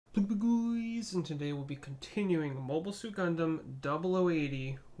Guys, and today we'll be continuing Mobile Suit Gundam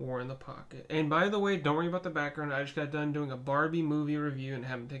 0080 War in the Pocket. And by the way, don't worry about the background. I just got done doing a Barbie movie review and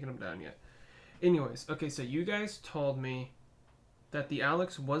haven't taken them down yet. Anyways, okay, so you guys told me that the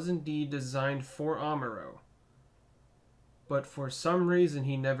Alex was indeed designed for Amuro, but for some reason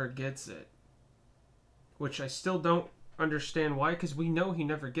he never gets it. Which I still don't understand why, because we know he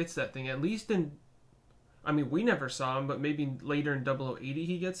never gets that thing. At least in... I mean, we never saw him, but maybe later in 0080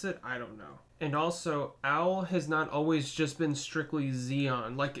 he gets it? I don't know. And also, Owl has not always just been strictly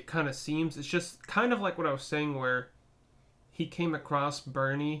Zeon, like it kind of seems. It's just kind of like what I was saying, where he came across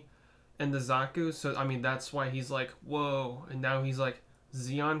Bernie and the Zaku, so, I mean, that's why he's like, whoa, and now he's like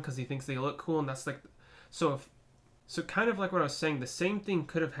Zeon, because he thinks they look cool, and that's like... So kind of like what I was saying, the same thing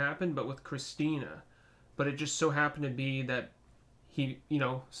could have happened, but with Christina. But it just so happened to be that he, you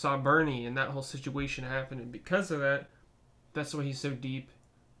know, saw Bernie and that whole situation happened. And because of that, that's why he's so deep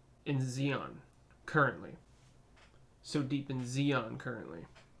in Zeon currently. So deep in Zeon currently.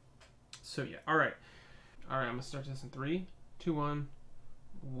 So yeah, alright. Alright, I'm going to start this in 3, 2, 1.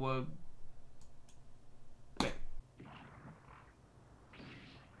 Whoa. Okay.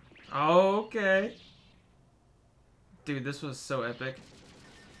 Okay. Dude, this was so epic.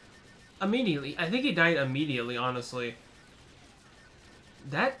 Immediately. I think he died immediately, honestly.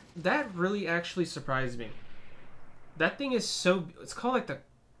 That really actually surprised me. That thing is so... It's called like the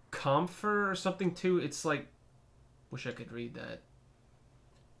Comfer or something too. It's like... Wish I could read that.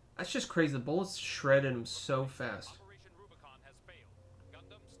 That's just crazy. The bullets shredded him so fast. Operation Rubicon has failed.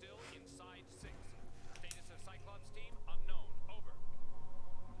 Gundam still inside 6. Status of Cyclops team unknown. Over.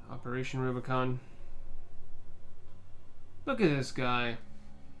 Operation Rubicon. Look at this guy.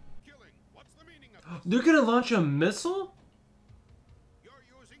 Killing. What's the meaning of this? They're gonna launch a missile? You're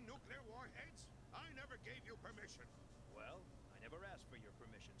using nuclear warheads? I never gave you permission. Well, I never asked for your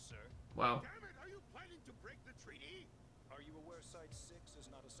permission, sir. Wow. Damn it, are you planning to break the treaty? Are you aware Site 6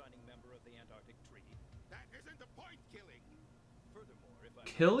 is not a signing member of the Antarctic Treaty? That isn't the point, Killing. Furthermore, if I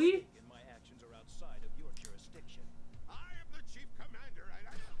Killy? and my actions are outside of your jurisdiction. I am the chief commander and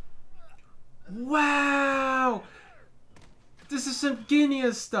I... Wow! This is some Guinea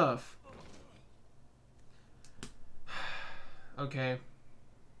stuff. Okay.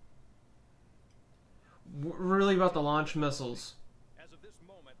 Really about the launch missiles. As of this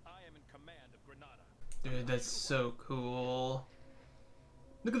moment, I am in command of Granada. Dude, that's so cool.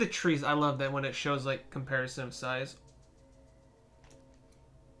 Look at the trees. I love that when it shows like comparison of size.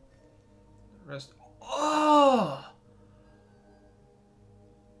 Rest. Oh!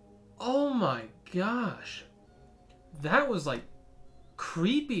 Oh my gosh. That was like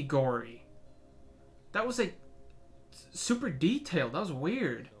creepy gory. That was like super detailed. That was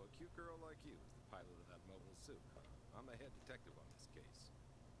weird. So a cute girl like you is the pilot of that mobile suit, huh? I'm the head detective on this case.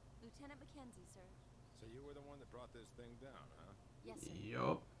 Lieutenant Mackenzie, sir. So you were the one that brought this thing down, huh? Yes, sir.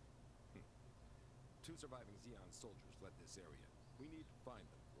 Yup. 2 surviving Zeon soldiers fled this area. We need to find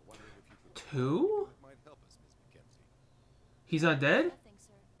them. We're wondering if you could... 2? That might help us, Miss Mackenzie. He's not dead? Nothing,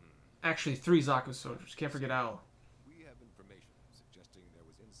 sir. Actually, 3 Zaku soldiers. Can't forget Owl. We have information suggesting there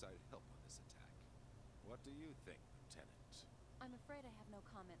was inside help on this attack. What do you think, Lieutenant? I'm afraid I have no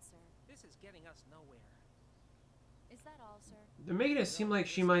comment, sir. This is getting us nowhere. Is that all, sir? They're making it seem like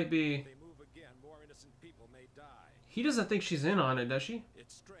she might be... If they move again, more innocent people may die. He doesn't think she's in on it, does she?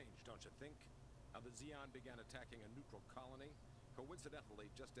 It's strange, don't you think? How the Zeon began attacking a neutral colony,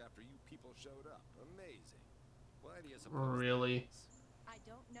 coincidentally just after you people showed up. Amazing. Why do you suppose that Really? is? I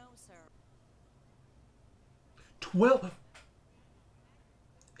don't know, sir. 12...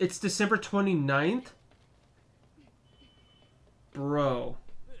 It's December 29th? Bro.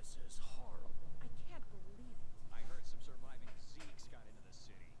 This is horrible. I can't believe it. I heard some surviving Zeeks got into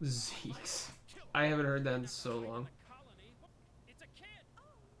the city. Zeeks. I haven't heard that in so long. Colony? It's a kid.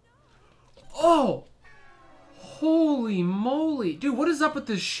 Oh! Holy moly. Dude, what is up with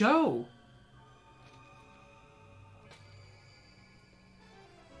this show?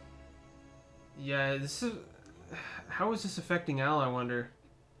 Yeah, this is... How is this affecting Al, I wonder?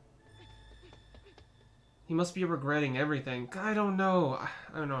 He must be regretting everything. I don't know.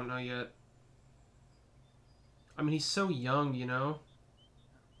 I don't know yet. I mean, he's so young, you know?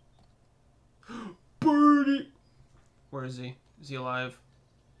 Birdie! Where is he? Is he alive?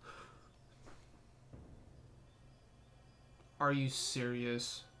 Are you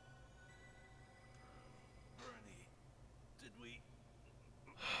serious? Bernie, did we...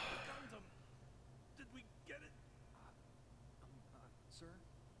 Gundam, did we get it? Sir?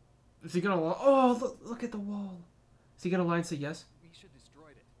 Is he gonna... Oh, look at the wall. Is he gonna lie and say yes? We should destroy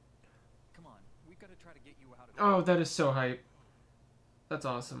it. Come on, we've got to try to get you out of Oh, that is so hype. That's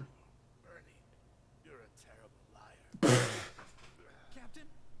awesome. Bernie, you're a terrible liar. Captain?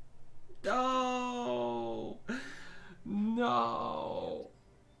 No. No.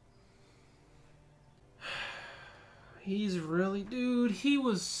 He's really, dude, he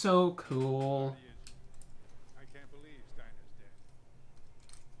was so cool. I can't believe Steiner's dead.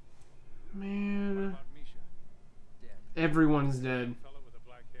 What Man. about Misha? Dead. Everyone's dead. Fellow with the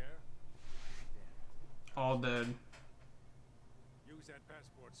black hair? All dead. Use that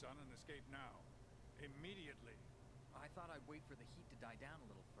passport, son, and escape now. Immediately. I thought I'd wait for the heat to die down a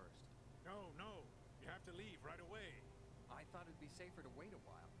little first. No, no. You have to leave right away. I thought it'd be safer to wait a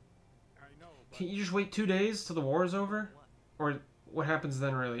while. I know, but Can you just wait 2 days till the war is over? What? Or what happens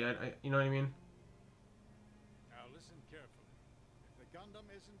then, really? You know what I mean? now listen carefully. If the Gundam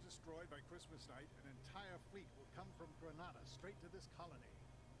isn't destroyed by Christmas night, an entire fleet will come from Granada straight to this colony.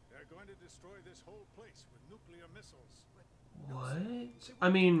 They're going to destroy this whole place with nuclear missiles. What?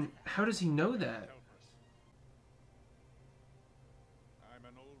 I mean, how does he know that? Help us. I'm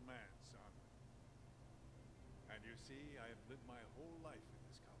an old man, son. And you see, I have lived my whole life in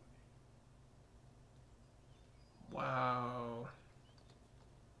this colony. Wow.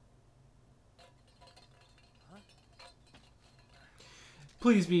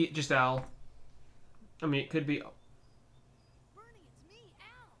 Please be just Al. I mean, it could be. Bernie, it's me,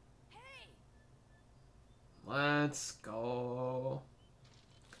 Al. Hey. Let's go.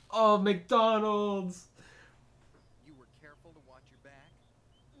 Oh, McDonald's. You were careful to watch your back?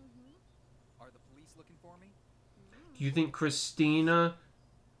 Mm-hmm. Are the police looking for me? Do you think Christina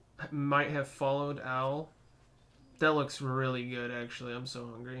might have followed Al? That looks really good, actually. I'm so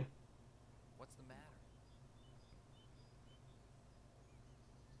hungry. What's the matter?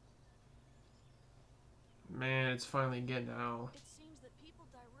 Man, it's finally getting to Al. It seems that people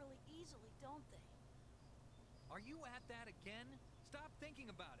die really easily, don't they? Are you at that again? Stop thinking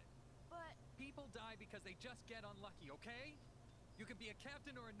about it. But People die because they just get unlucky, okay? You can be a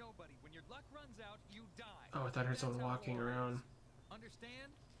captain or a nobody. When your luck runs out, you die. Oh, I thought I heard someone That's how walking war around. is.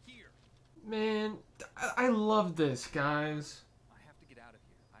 Understand? Here. Man, I love this, guys. I have to get out of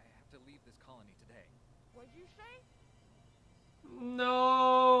here. I have to leave this colony today. what'd you say?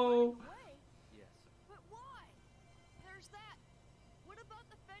 No. Away? Yes. But why? There's that. What about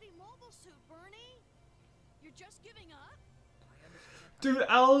the Fetty mobile suit, Bernie? You're just giving up? I understand. how Dude, you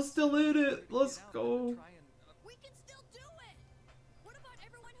Al's still in feel. it. Let's Get out, go. try and, We can still do it. What about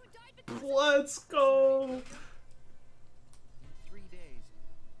everyone who died because of Let's go. In 3 days,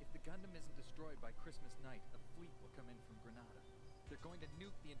 if the Gundam isn't destroyed by Christmas night, a fleet will come in from Granada. They're going to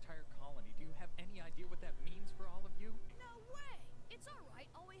nuke the entire colony. Do you have any idea what that means for all of you? No way. It's all right.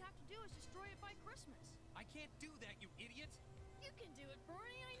 All we have to do is destroy it by Christmas. I can't do that, you idiot! You can do it,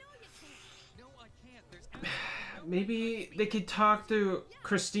 Bernie. I know you can. No, I can't. There's absolutely no way Maybe I can they beat could it. talk to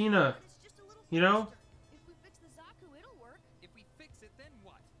Christina. But it's just a little You know? faster. If we fix the Zaku, it'll work. If we fix it, then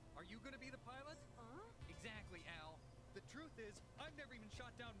what? Are you gonna be the pilot? Huh? Exactly, Al. The truth is, I've never even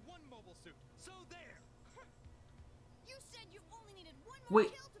shot down one mobile suit. So there! You said you only needed one more Wait,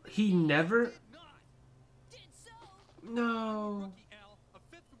 kill to be he never. Did not! did so. No. Rookie Al, a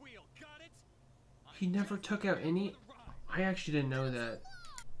fifth wheel, got it? He never took out any. For the ride. I actually didn't know that.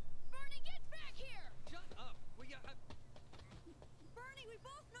 Bernie, get back here. Shut up! Will ya, Bernie, we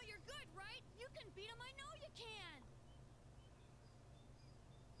both know you're good, right? You can beat him. I know you can.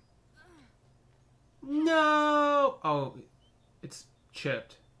 No. Oh, it's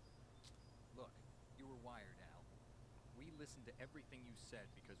chipped. Look, you were wired, Al. We listened to everything you said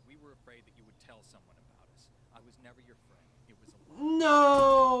because we were afraid that you would tell someone about us. I was never your friend. It was a lie.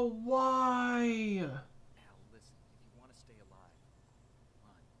 No. Why? Al, listen, if you want to stay alive, come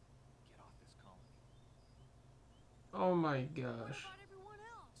on, get off this colony. Oh my What gosh. about everyone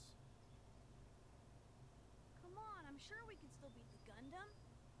else? Come on, I'm sure we can still beat the Gundam.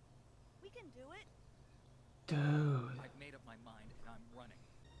 We can do it. Dude. I've made up my mind and I'm running.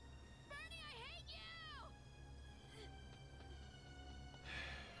 Bernie, I hate you.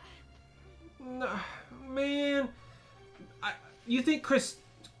 No, man. You think Chris?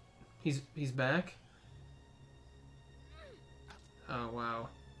 He's back. Oh wow.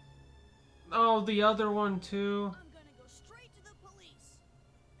 Oh, the other one too. I'm gonna go straight to the police.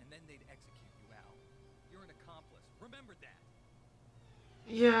 And then they'd execute you, Al. You're an accomplice. Remember that.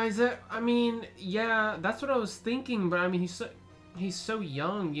 Yeah, is that? I mean, yeah, that's what I was thinking. But I mean, he's so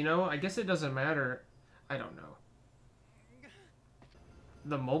young, you know. I guess it doesn't matter. I don't know.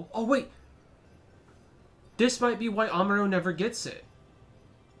 The mobile. Oh wait. This might be why Amuro never gets it.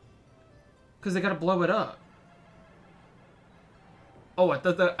 Because they gotta blow it up. Oh, I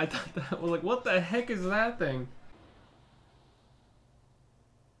thought that was like, what the heck is that thing?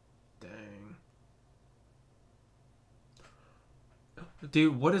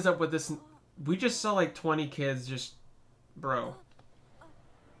 Dude, what is up with this? We just saw like 20 kids just... Bro.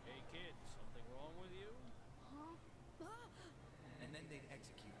 Hey kid, something wrong with you? And then they'd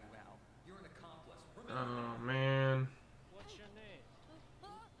execute you, Al. You're an accomplice. Oh, man. What's your name?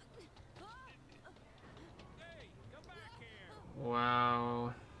 Hey, come back here.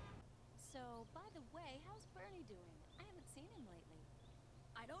 Wow. So, by the way, how's Bernie doing? I haven't seen him lately.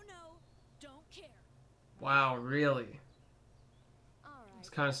 I don't know. Don't care. Wow, really? Alright. It's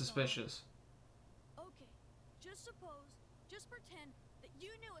kind of so- suspicious. Okay, just pretend that you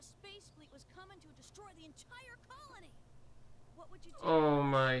knew a space fleet was coming to destroy the entire colony. What would you do? Oh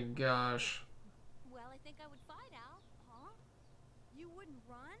my gosh. Well, I think I would fight out. Huh? You wouldn't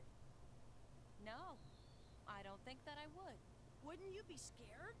run? No, I don't think that I would. Wouldn't you be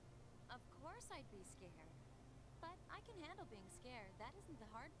scared? Of course I'd be scared. But I can handle being scared. That isn't the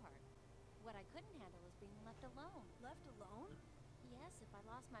hard part. What I couldn't handle is being left alone. Left alone? Yes, if I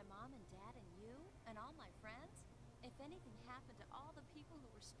lost my mom and dad and you and all my friends. If anything happened to all the people who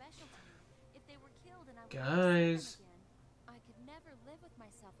were special to me. If they were killed and I would never see Guys. them again. I could never live with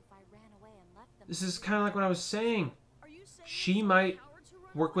myself if I ran away and left them. This is kind of like what I was saying. Are you saying She it's might cowards who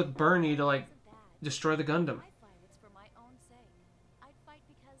run work away? with Bernie to like Isn't that? destroy the Gundam. I fight it's for my own sake. I'd fight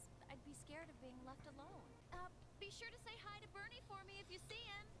because I'd be scared of being left alone. Be sure to say hi to Bernie for me if you see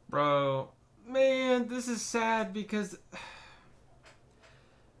him. Bro, man, this is sad because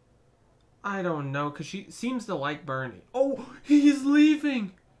I don't know, because she seems to like Bernie. Oh, he's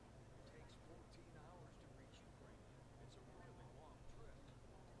leaving.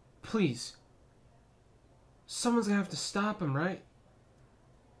 Please. Someone's gonna have to stop him, right?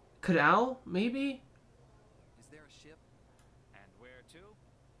 Could Al, maybe? Is there a ship? And where to?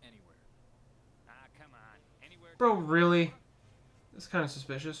 Anywhere. Ah, come on. Anywhere. Bro, really? That's kind of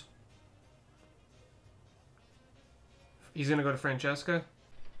suspicious. He's gonna go to Francesca?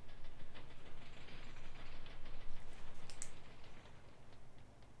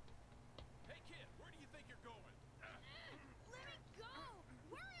 Hey kid, where do you think you're going? Let me go!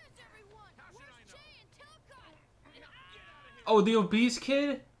 Where is everyone? How should I Where's know? Jay and Talcott? Get out of here! Oh, the obese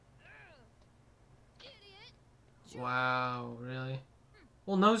kid? Idiot! Wow, really?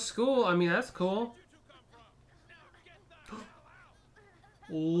 Well, no school. I mean, that's cool. You two come from? Now get the hell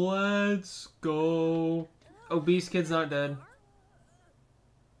out! Let's go. Obese kid's not dead.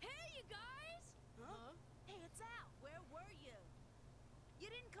 Hey, you guys! Huh? Hey, it's Al. Where were you? You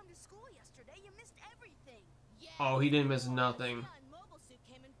didn't come to school yesterday. You missed everything. Yeah. Oh, he didn't miss nothing. Neon mobile suit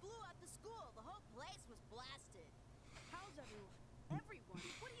came and blew up the school. The whole place was blasted. How's everyone? Everyone?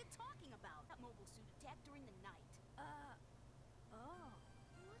 What are you talking about? That mobile suit attacked during the night. Oh.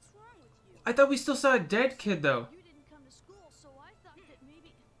 What's wrong with you? I thought we still saw a dead kid, though. You didn't come to school, so I thought that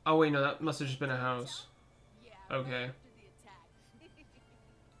maybe. Oh, wait, no, that must have just been a house. Yeah. Okay. After the attack.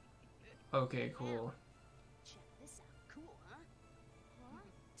 Okay, cool. Check this out. Cool, huh? Huh?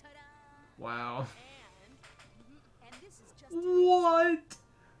 Ta-da! Wow. And this is just. What?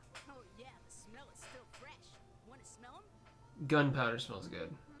 Oh yeah, the smell is still fresh. Want to smell 'em? Gunpowder smells good.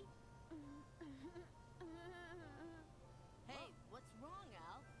 Hey, what's wrong,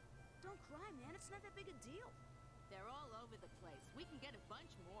 Al? Don't cry, man. It's not that big a deal. They're all over the place. We can get a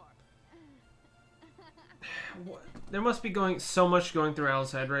bunch more. What? There must be so much going through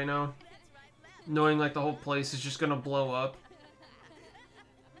Al's head right now. That's right, Matt. Knowing like the whole place is just gonna blow up.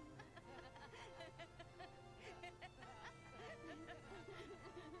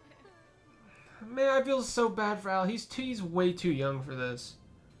 Man, I feel so bad for Al. He's way too young for this.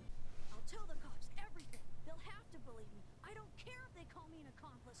 I'll tell the cops everything. They'll have to believe me. I don't care if they call me an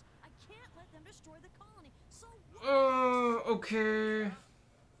accomplice. I can't let them destroy the colony. So what? Okay.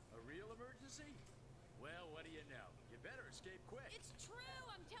 A real emergency? Well, what do you know? You better escape quick. It's true.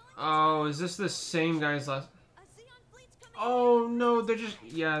 I'm telling you. Oh, is this the same guy's last? A Xeon fleet's coming. Oh no, they're just.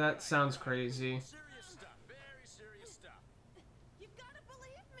 Yeah, that sounds crazy. Serious stuff. Very serious stuff. You've got to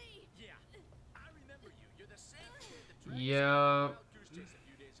believe me. Yeah. I remember you. You're the same kid that dragged us Yeah. out of the wild goose chase a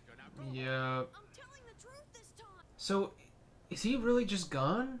few days ago. Now go home. Yeah. I'm telling the truth this time. So, is he really just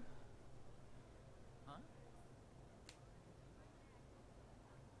gone? Huh?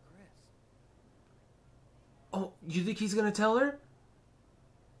 Chris. Oh, you think he's gonna tell her?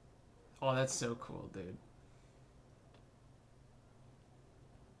 Oh, that's so cool, dude.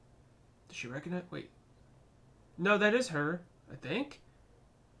 Does she recognize? Wait. No, that is her, I think.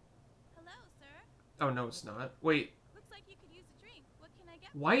 Hello, sir. Oh, no, it's not. Wait, Looks like you could use a drink. What can I get?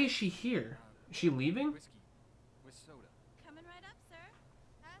 why is she here? Is she leaving? Whiskey with soda. Coming right up, sir.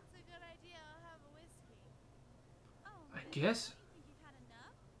 That's a good idea. I'll have a whiskey. Oh, I guess. you think you've had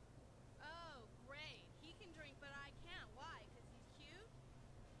enough? Oh, great. He can drink, but I can't. Why? Because he's cute?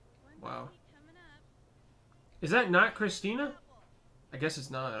 Wow. Coming up. Is that not Christina? I guess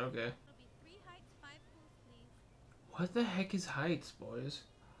it's not. Okay. It'll be 3 heights, 5 pools, please. What the heck is Heights, boys?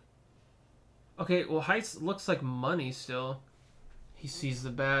 Okay, well, Heights looks like money still. He sees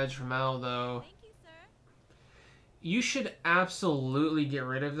the badge from Al, though. Thank you, sir. You should absolutely get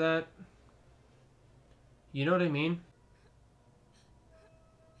rid of that. You know what I mean?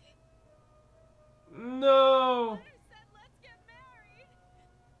 No! You said let's get married.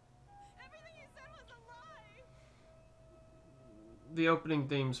 Everything you said was a lie. The opening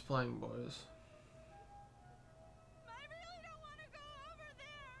theme's playing, boys. I really don't want to go over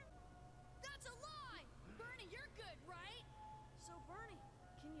there. That's a lie! Bernie, you're good, right? So, Bernie,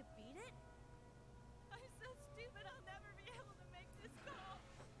 can you beat it? I'm so stupid I'll never be able to make this call.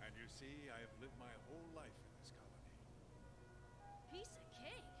 And you see, I have lived my whole life in this colony. Piece of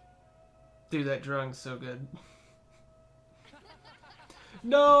cake. Dude, that drawing's so good.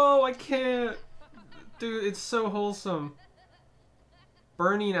 No, I can't. Dude, it's so wholesome.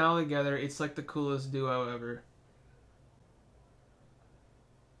 Bernie and Al together, it's like the coolest duo ever.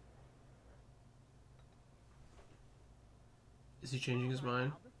 Is he changing his mind?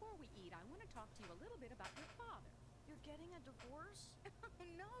 Now, before we eat, I want to talk to you a little bit about your father. You're getting a divorce?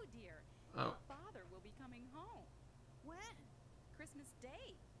 No, dear. Oh. Your father will be coming home. When? Christmas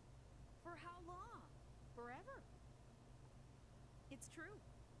Day. For how long? Forever. It's true.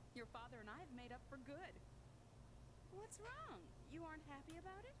 Your father and I have made up for good. What's wrong? You aren't happy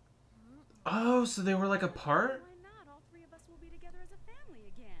about it? Oh, so they were like apart? Why not? All 3 of us will be together as a family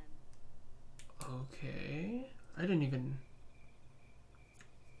again. Okay. I didn't even...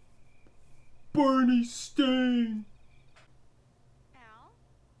 Barney Stain! Al?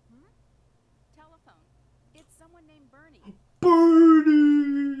 Telephone. It's someone named Bernie.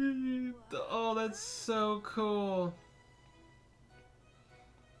 Barney! Oh, that's so cool.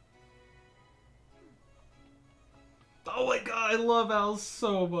 Oh my god, I love Al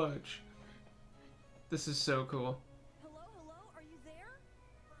so much. This is so cool. Hello, hello, are you there?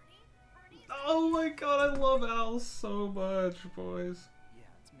 Bernie? Bernie? Oh my god, I love Al so much, boys. Yeah,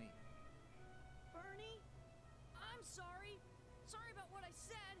 it's me. Bernie? I'm sorry. Sorry about what I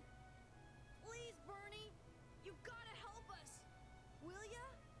said. Please, Bernie, you gotta help us. Will ya?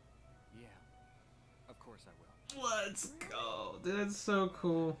 Yeah, of course I will. Let's go. Dude, that's so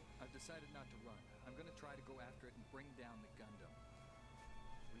cool. I've decided not to run. I'm gonna try to go after it and bring down the Gundam.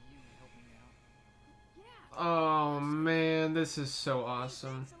 Will you help me out? Yeah. Oh man, this is so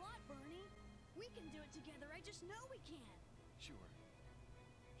awesome. Thanks a lot, Bernie. We can do it together. I just know we can. Sure.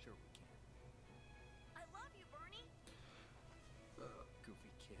 Sure we can. I love you, Bernie.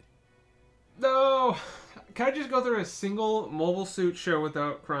 Goofy kid. No! Can I just go through a single Mobile Suit show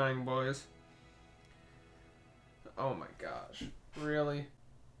without crying, boys? Oh my gosh. Really?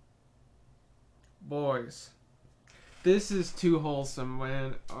 Boys. This is too wholesome,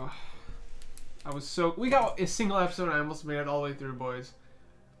 man. Ugh. I was so... We got a single episode and I almost made it all the way through, boys.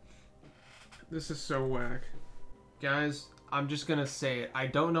 This is so whack. Guys, I'm just gonna say it. I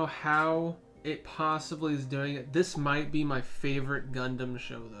don't know how it possibly is doing it. This might be my favorite Gundam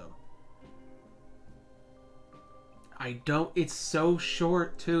show, though. I don't... It's so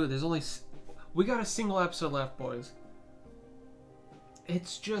short, too. There's only... We got a single episode left, boys.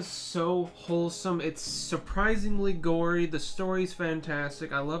 It's just so wholesome. It's surprisingly gory. The story's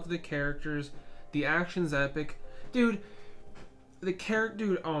fantastic. I love the characters. The action's epic. Dude, the character...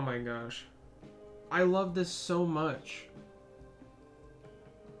 Dude, oh my gosh. I love this so much.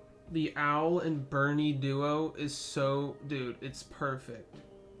 The Owl and Bernie duo is so... Dude, it's perfect.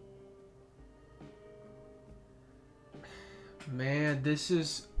 Man, this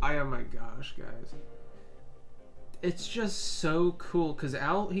is... Oh my gosh, guys. It's just so cool, because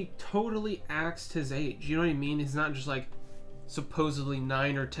Al, he totally acts his age. You know what I mean? He's not just, like, supposedly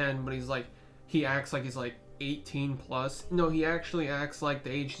 9 or 10, but he's, like... He acts like he's, like, 18 plus. No, he actually acts like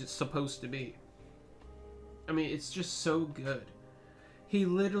the age it's supposed to be. I mean, it's just so good. He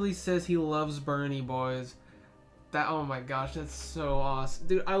literally says he loves Bernie, boys. That... Oh my gosh, that's so awesome.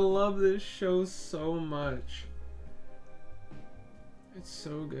 Dude, I love this show so much. It's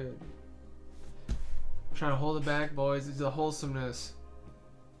so good. I'm trying to hold it back, boys. It's the wholesomeness.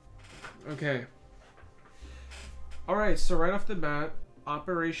 Okay. Alright, so right off the bat,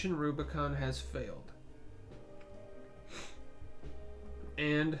 Operation Rubicon has failed.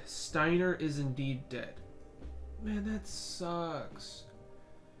 And Steiner is indeed dead. Man, that sucks.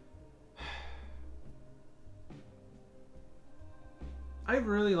 I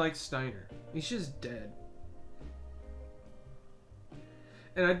really like Steiner. He's just dead.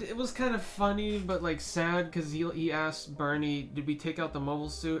 And it was kind of funny, but like sad, because he asked Bernie, "Did we take out the mobile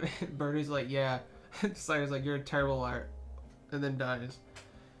suit?" And Bernie's like, "Yeah." Sayer's like, "You're a terrible liar," and then dies.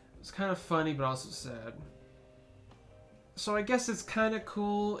 It's kind of funny, but also sad. So I guess it's kind of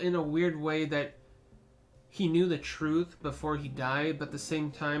cool in a weird way that he knew the truth before he died, but at the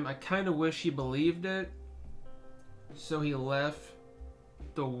same time, I kind of wish he believed it, so he left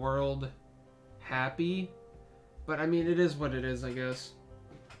the world happy. But I mean, it is what it is, I guess.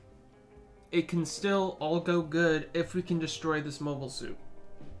 It can still all go good if we can destroy this mobile suit.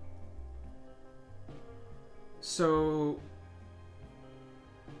 So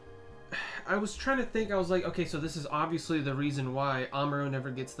I was trying to think, I was like, okay, so this is obviously the reason why Amuro never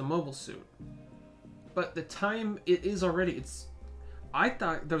gets the mobile suit. But the time, it is already, I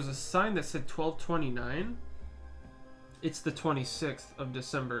thought there was a sign that said 12/29. It's the 26th of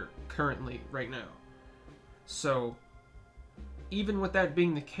December currently, right now. So even with that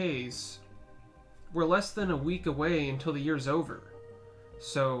being the case, we're less than a week away until the year's over.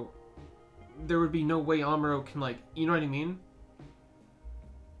 So there would be no way Amuro can, like, you know what I mean?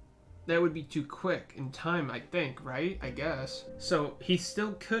 That would be too quick in time, I think, right? I guess. So he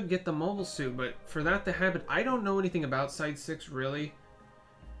still could get the mobile suit, but for that to happen, I don't know anything about Side 6, really.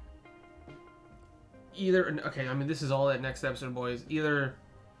 Okay, I mean, this is all that next episode, boys. Either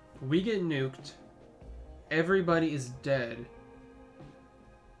we get nuked, everybody is dead,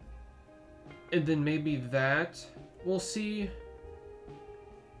 and then maybe that we'll see.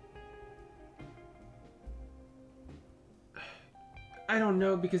 I don't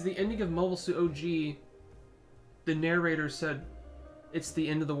know, because the ending of Mobile Suit OG, the narrator said it's the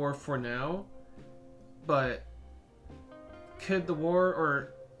end of the war for now, but could the war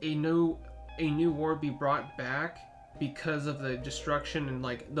or a new war be brought back because of the destruction and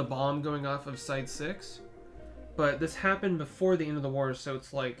like the bomb going off of Side 6? But this happened before the end of the war, so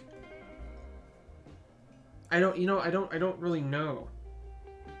it's like I don't really know.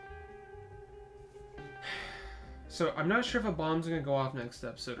 So I'm not sure if a bomb's gonna go off next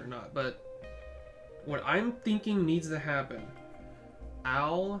episode or not, but what I'm thinking needs to happen,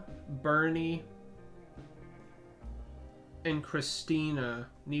 Al, Bernie, and Christina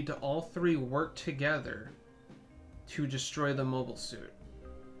need to all three work together to destroy the mobile suit.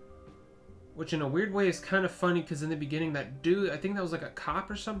 Which in a weird way is kind of funny, because in the beginning that dude, I think that was like a cop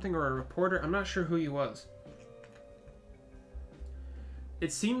or something, or a reporter, I'm not sure who he was.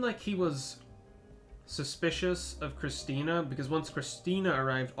 It seemed like he was suspicious of Christina, because once Christina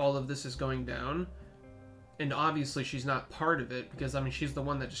arrived, all of this is going down. And obviously she's not part of it, because I mean, she's the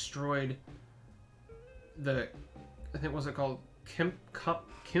one that destroyed the, I think, what's it called?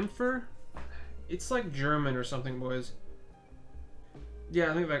 Kämpfer? It's like German or something, boys.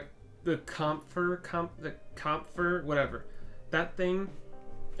 Yeah, I think like the Kämpfer, whatever. That thing,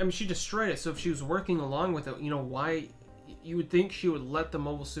 I mean, she destroyed it, so if she was working along with it, you know, why, you would think she would let the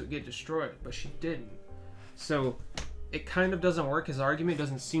mobile suit get destroyed, but she didn't. So it kind of doesn't work. His argument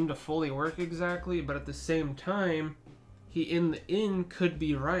doesn't seem to fully work exactly, but at the same time, he in the end could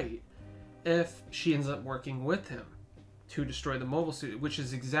be right if she ends up working with him to destroy the mobile suit, which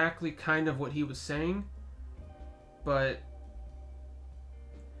is exactly kind of what he was saying. But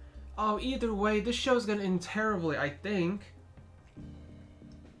oh, either way, this show's gonna end terribly, I think.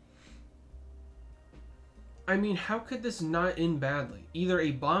 I mean, how could this not end badly? Either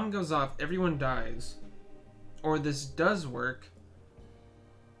a bomb goes off, everyone dies, or this does work,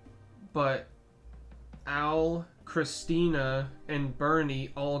 but Al, Christina, and Bernie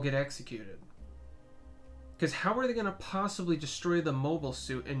all get executed. Because how are they going to possibly destroy the mobile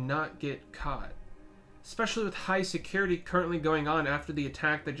suit and not get caught? Especially with high security currently going on after the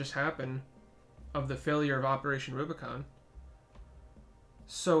attack that just happened of the failure of Operation Rubicon.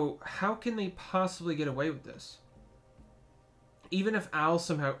 So how can they possibly get away with this? Even if Al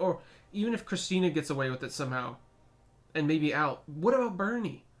somehow, or even if Christina gets away with it somehow, and maybe Al, what about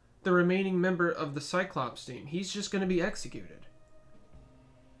Bernie, the remaining member of the Cyclops team? He's just going to be executed.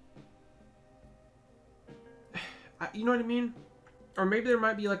 You know what I mean? Or maybe there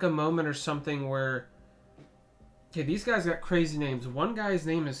might be like a moment or something where, okay, these guys got crazy names. One guy's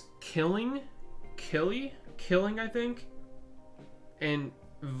name is Killing, I think, and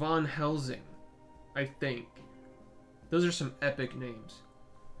Von Helsing, I think. Those are some epic names.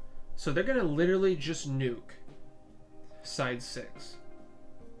 So they're gonna literally just nuke Side 6.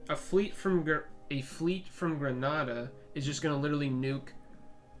 A fleet from Granada is just gonna literally nuke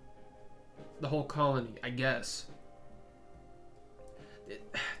the whole colony, I guess.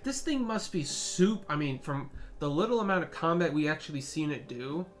 This thing must be I mean, from the little amount of combat we actually seen it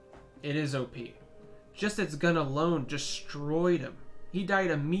do, it is OP. Just its gun alone destroyed him. He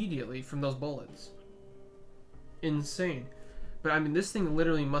died immediately from those bullets. Insane. But I mean, this thing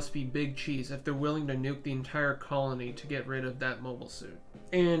literally must be big cheese if they're willing to nuke the entire colony to get rid of that mobile suit.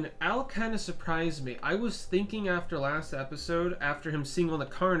 And Al kind of surprised me. I was thinking after last episode, after him seeing all the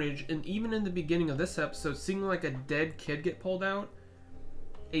carnage, and even in the beginning of this episode, seeing like a dead kid get pulled out,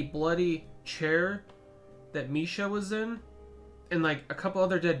 a bloody chair that Misha was in, and like a couple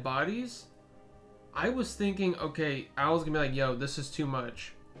other dead bodies, I was thinking, okay, Al's gonna be like, yo, this is too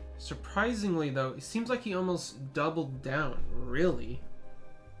much. Surprisingly, though, it seems like he almost doubled down, really.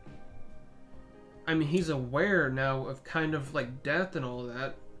 I mean, he's aware now of kind of like death and all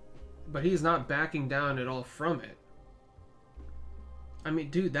that, but he's not backing down at all from it. I mean,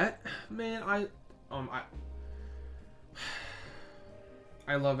 dude, that, man, I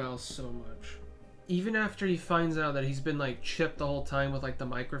love Al so much. Even after he finds out that he's been like chipped the whole time with like the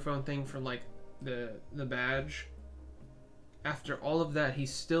microphone thing for like the badge, after all of that,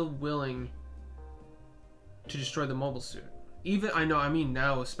 he's still willing to destroy the mobile suit. Even, I mean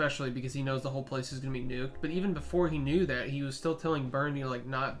now especially because he knows the whole place is going to be nuked, but even before he knew that, he was still telling Bernie to like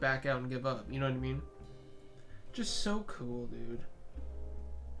not back out and give up, you know what I mean? Just so cool, dude.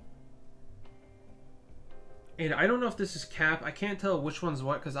 And I don't know if this is Cap, I can't tell which one's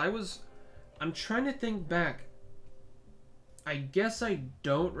what, because I'm trying to think back. I guess I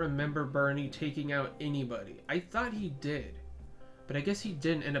don't remember Bernie taking out anybody. I thought he did, but I guess he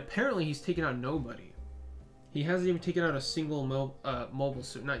didn't, and apparently he's taken out nobody. He hasn't even taken out a single mobile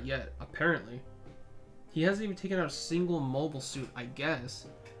suit, not yet, apparently. He hasn't even taken out a single mobile suit, I guess.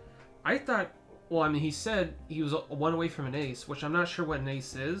 I thought, well, I mean, he said he was one away from an ace, which I'm not sure what an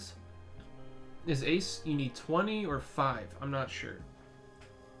ace is. Is ace, you need 20 or 5? I'm not sure.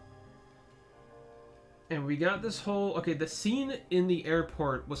 And we got this whole... Okay, the scene in the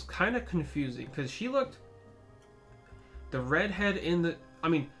airport was kind of confusing, because she looked... The redhead in the... I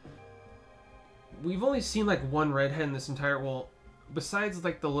mean, we've only seen, like, one redhead in this entire... Well, besides,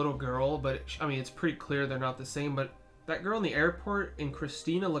 like, the little girl, but, I mean, it's pretty clear they're not the same, but that girl in the airport and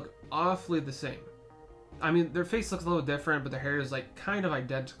Christina look awfully the same. I mean, their face looks a little different, but their hair is, like, kind of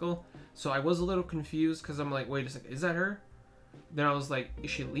identical. So I was a little confused, because I'm like, wait a second, is that her? Then I was like, is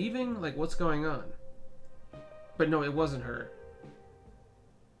she leaving? Like, what's going on? But no, it wasn't her.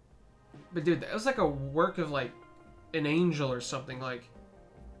 But dude, that was like a work of like an angel or something. Like,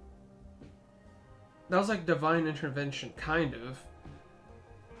 that was like divine intervention, kind of.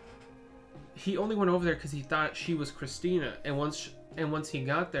 He only went over there because he thought she was Christina, and once he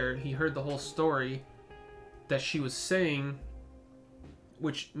got there, he heard the whole story that she was saying,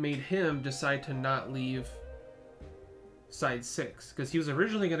 which made him decide to not leave Side 6, because he was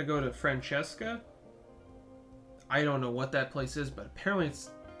originally going to go to Francesca. I don't know what that place is, but apparently it's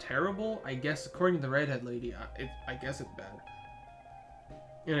terrible. I guess, according to the redhead lady, I guess it's bad.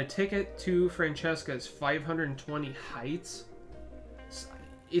 And a ticket to Francesca is 520 heights.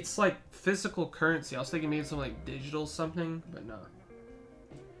 It's like physical currency. I was thinking maybe something like digital something, but no.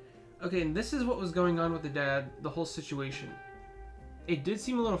 Okay, and this is what was going on with the dad, the whole situation. It did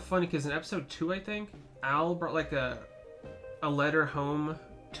seem a little funny because in episode 2, I think, Al brought like a letter home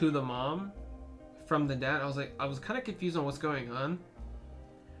to the mom from the dad. I was kind of confused on what's going on.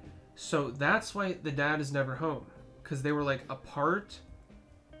 So that's why the dad is never home, because they were like apart,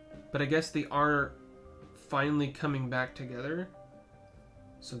 but I guess they are finally coming back together.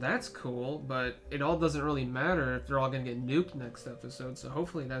 So that's cool, but it all doesn't really matter if they're all gonna get nuked next episode, so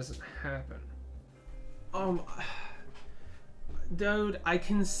hopefully that doesn't happen. Dude, I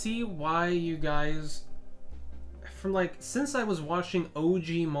can see why you guys, from like, since I was watching OG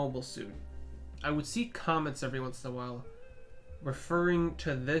Mobile Suit, I would see comments every once in a while referring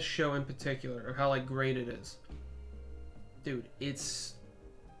to this show in particular, of how like great it is. Dude, it's,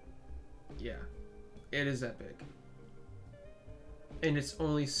 yeah, it is epic. And it's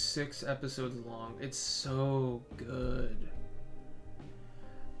only 6 episodes long. It's so good.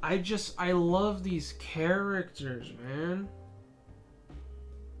 I love these characters, man.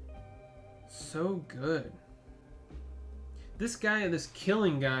 So good. This guy, this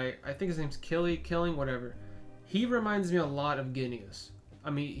Killing guy, I think his name's Killing, whatever. He reminds me a lot of Genius. I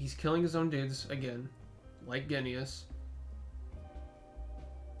mean, he's killing his own dudes, again, like Genius.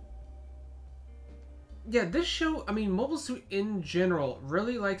 Yeah, this show, I mean, Mobile Suit in general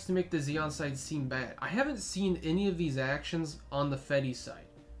really likes to make the Zeon side seem bad. I haven't seen any of these actions on the Fetty side.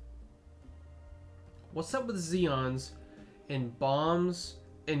 What's up with Zeons and bombs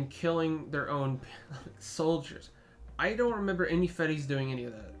and killing their own soldiers? I don't remember any Fettys doing any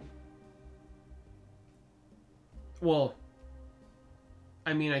of that. Well,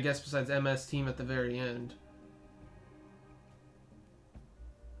 I mean, I guess besides MS Team at the very end.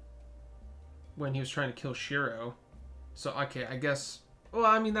 when he was trying to kill Shiro. So, okay, I guess... Well,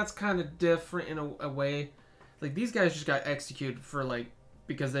 I mean, that's kind of different in a way. Like, these guys just got executed for, like,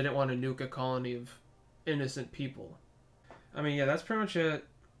 because they didn't want to nuke a colony of innocent people. I mean, yeah, that's pretty much it.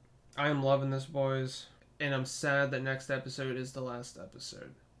 I am loving this, boys. And I'm sad that next episode is the last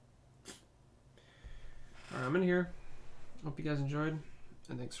episode. Alright, I'm in here. Hope you guys enjoyed.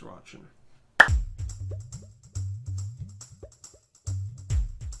 And thanks for watching.